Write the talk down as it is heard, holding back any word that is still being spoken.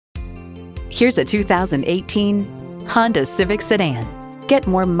Here's a 2018 Honda Civic sedan. Get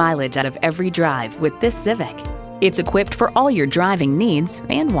more mileage out of every drive with this Civic. It's equipped for all your driving needs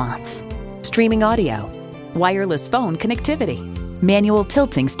and wants. Streaming audio, wireless phone connectivity, manual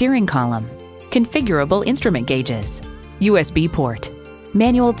tilting steering column, configurable instrument gauges, USB port,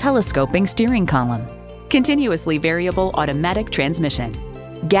 manual telescoping steering column, continuously variable automatic transmission,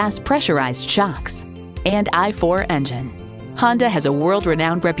 gas pressurized shocks, and i4 engine. Honda has a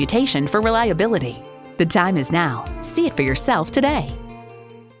world-renowned reputation for reliability. The time is now. See it for yourself today.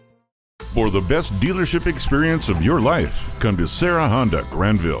 For the best dealership experience of your life, come to Sarah Honda,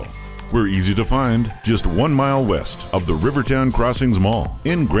 Grandville. We're easy to find, just 1 mile west of the Rivertown Crossings Mall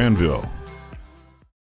in Grandville.